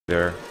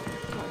There.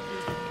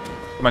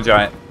 Come on,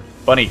 Giant.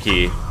 Bunny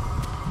key. You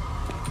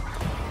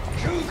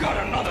got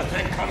another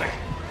thing coming.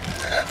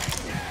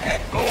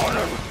 Go on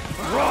and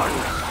run.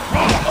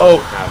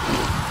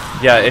 Oh!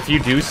 Yeah, if you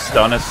do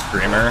stun a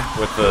streamer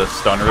with the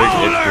stun rig,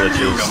 it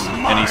glitches,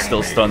 and he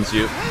still stuns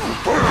you.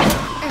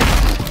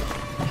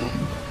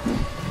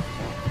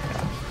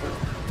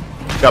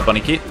 Got bunny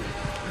key.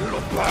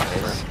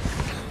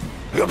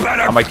 You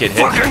better I might get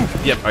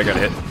hit. Yep, I got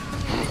hit.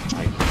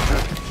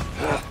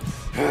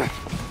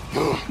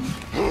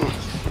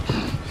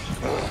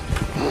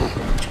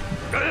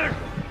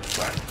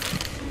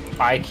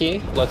 I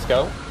key, let's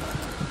go.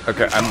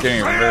 Okay, I'm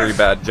getting a very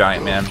bad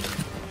giant man.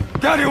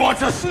 Daddy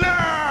wants a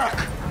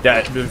snack!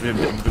 That,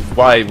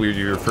 why would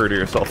you refer to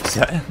yourself as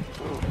that?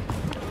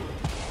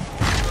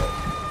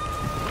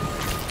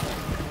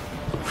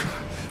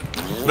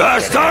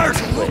 Bastard!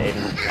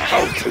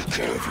 I'll take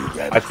care of you,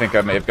 Daddy. I think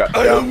I may have got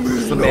down. This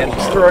is the man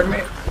destroying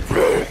me.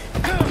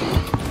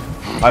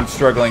 I'm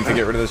struggling to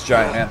get rid of this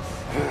giant man.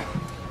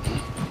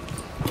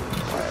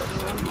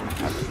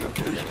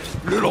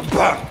 Little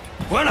bat,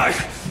 when I...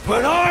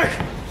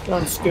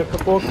 Don't skip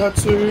the ball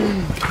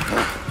cutscene.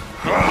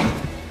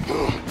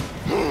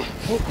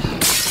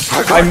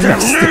 I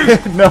missed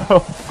it. No.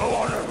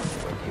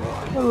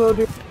 Hello,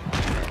 dude.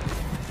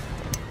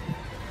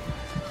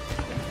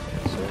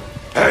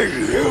 Hey,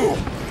 you!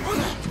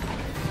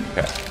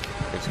 Okay.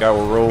 This guy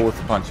will roll with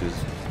the punches.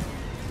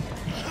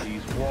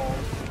 These walls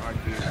are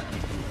here to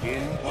keep you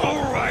in.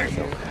 All right.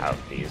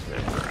 Have these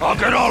men. I'll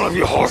get all of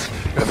you, horse,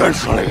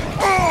 eventually.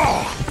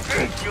 Oh,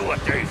 thank you, a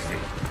daisy.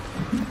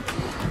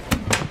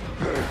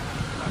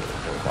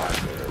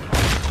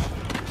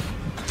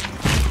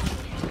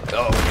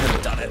 Oh, we could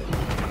have done it.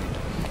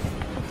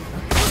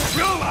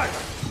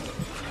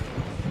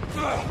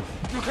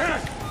 You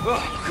can't!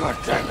 Oh, God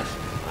damn it.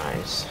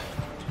 Nice.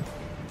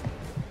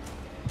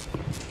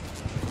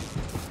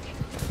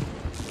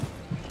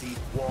 These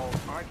walls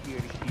are here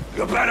to keep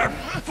You better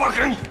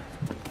fucking...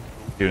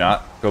 Do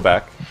not go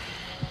back.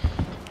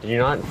 Did you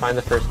not find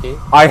the first key?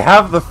 I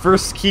have the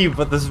first key,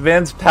 but this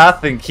man's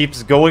pathing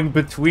keeps going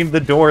between the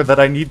door that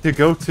I need to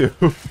go to.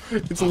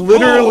 It's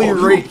literally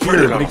right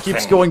here, but it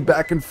keeps going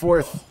back and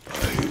forth.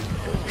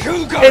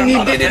 And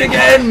he did it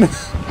again!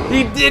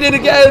 He did it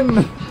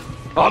again!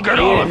 I'll get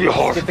all of you,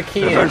 horse, Get the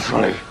key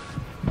eventually.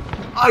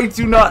 I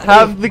do not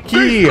have the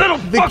key! Little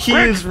The key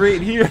fuckprick. is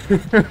right here.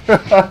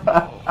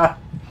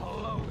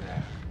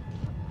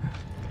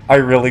 I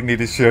really need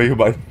to show you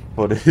my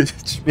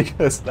footage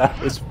because that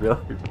was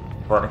really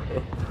funny.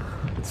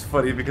 It's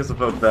funny because of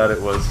how bad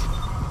it was.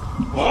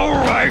 All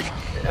right.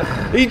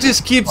 He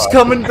just keeps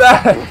coming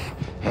back.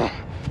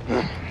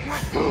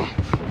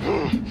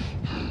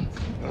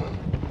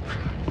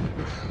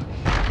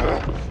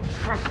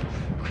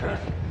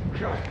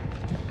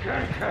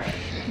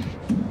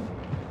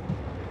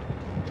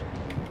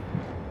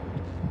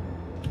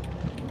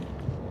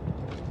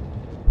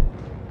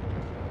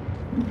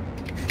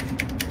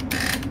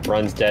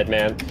 Run's dead,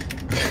 man.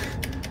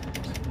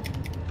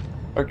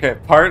 Okay,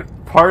 part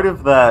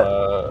of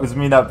that was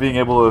me not being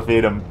able to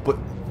evade him, but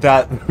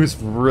that was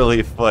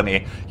really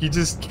funny. He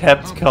just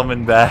kept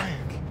coming back.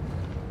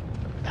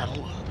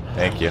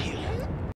 Thank you.